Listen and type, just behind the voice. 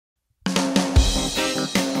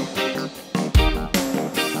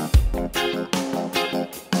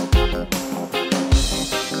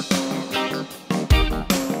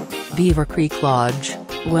Beaver Creek Lodge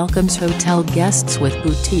welcomes hotel guests with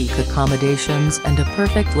boutique accommodations and a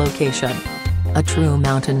perfect location. A true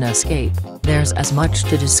mountain escape, there's as much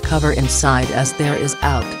to discover inside as there is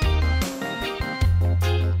out.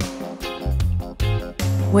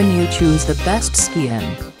 When you choose the best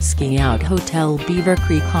ski-in, ski-out hotel Beaver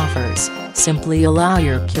Creek offers, simply allow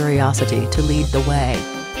your curiosity to lead the way.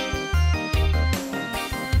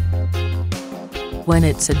 When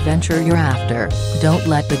it's adventure you're after, don't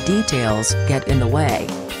let the details get in the way.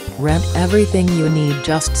 Rent everything you need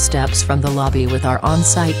just steps from the lobby with our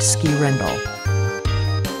on-site ski rental.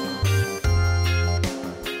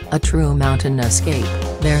 A true mountain escape,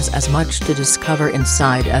 there's as much to discover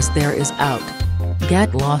inside as there is out.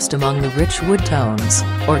 Get lost among the rich wood tones,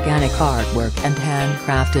 organic artwork and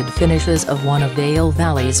handcrafted finishes of one of Vail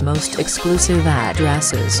Valley's most exclusive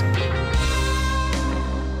addresses.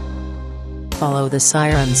 Follow the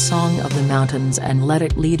siren song of the mountains and let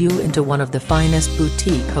it lead you into one of the finest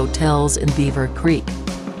boutique hotels in Beaver Creek.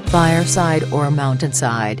 Fireside or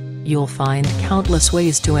mountainside, you'll find countless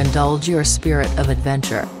ways to indulge your spirit of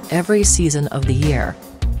adventure, every season of the year.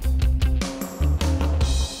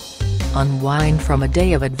 Unwind from a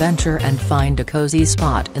day of adventure and find a cozy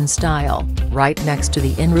spot in style, right next to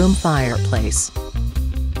the in-room fireplace.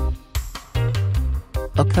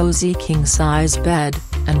 A cozy king-size bed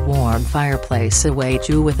and warm fireplace await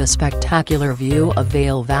you with a spectacular view of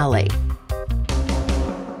Vail Valley.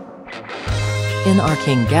 In our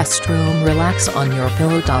king guest room, relax on your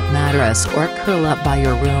pillow-top mattress or curl up by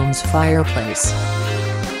your room's fireplace.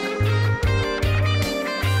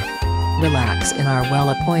 Relax in our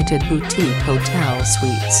well-appointed boutique hotel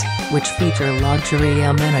suites, which feature luxury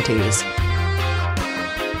amenities.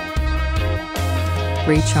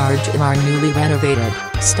 Recharge in our newly renovated,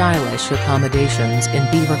 stylish accommodations in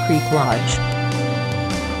Beaver Creek Lodge.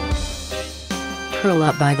 Curl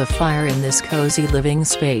up by the fire in this cozy living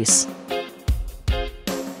space.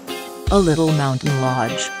 A little mountain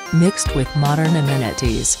lodge, mixed with modern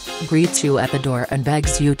amenities, greets you at the door and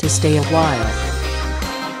begs you to stay a while.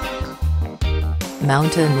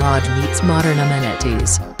 Mountain Lodge meets modern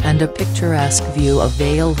amenities, and a picturesque view of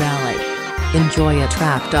Vail Valley. Enjoy it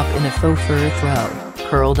wrapped up in a faux fur throw,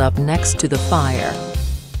 curled up next to the fire.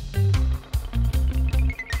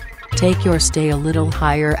 Take your stay a little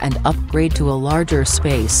higher and upgrade to a larger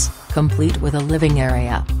space, complete with a living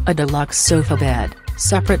area, a deluxe sofa bed,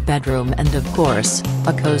 separate bedroom and of course,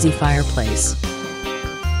 a cozy fireplace.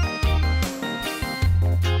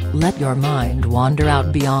 Let your mind wander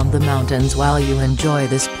out beyond the mountains while you enjoy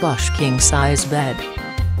this plush king-size bed.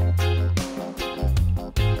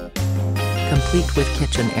 Complete with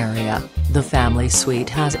kitchen area, the family suite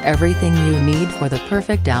has everything you need for the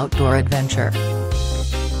perfect outdoor adventure.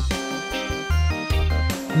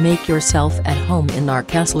 Make yourself at home in our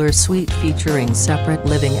Kessler suite featuring separate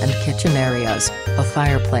living and kitchen areas, a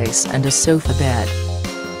fireplace and a sofa bed.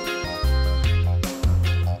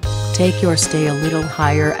 Take your stay a little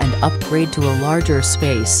higher and upgrade to a larger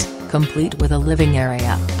space, complete with a living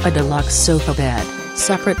area, a deluxe sofa bed,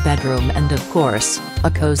 separate bedroom and of course, a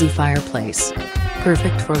cozy fireplace.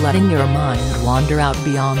 Perfect for letting your mind wander out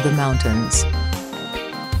beyond the mountains.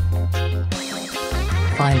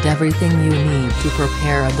 Find everything you need to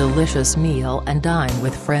prepare a delicious meal and dine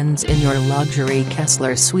with friends in your luxury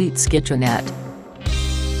Kessler Suites kitchenette.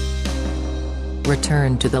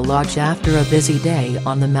 Return to the lodge after a busy day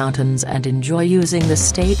on the mountains and enjoy using the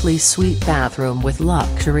stately suite bathroom with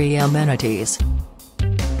luxury amenities.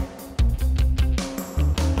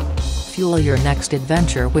 Fuel your next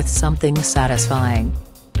adventure with something satisfying.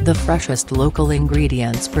 The freshest local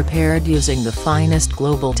ingredients prepared using the finest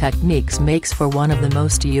global techniques makes for one of the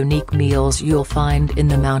most unique meals you'll find in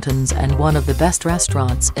the mountains and one of the best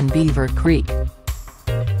restaurants in Beaver Creek.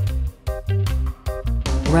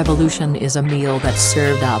 Revolution is a meal that's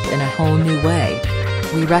served up in a whole new way.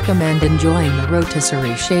 We recommend enjoying the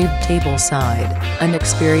rotisserie shaved tableside, an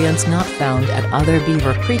experience not found at other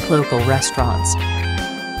Beaver Creek local restaurants.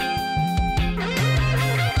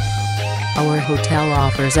 Our hotel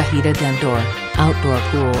offers a heated outdoor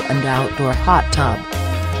pool and outdoor hot tub.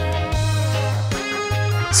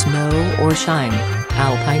 Snow or shine,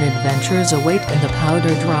 alpine adventures await in the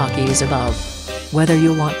powdered Rockies above. Whether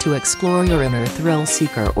you want to explore your inner thrill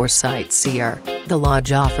seeker or sightseer, the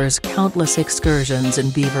lodge offers countless excursions in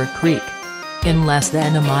Beaver Creek. In less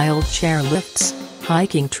than a mile, chairlifts,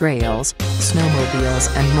 hiking trails, snowmobiles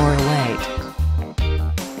and more await.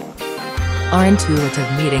 Our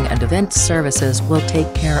intuitive meeting and event services will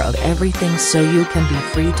take care of everything so you can be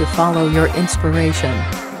free to follow your inspiration.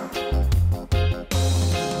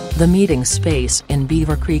 The meeting space in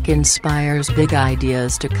Beaver Creek inspires big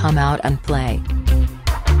ideas to come out and play.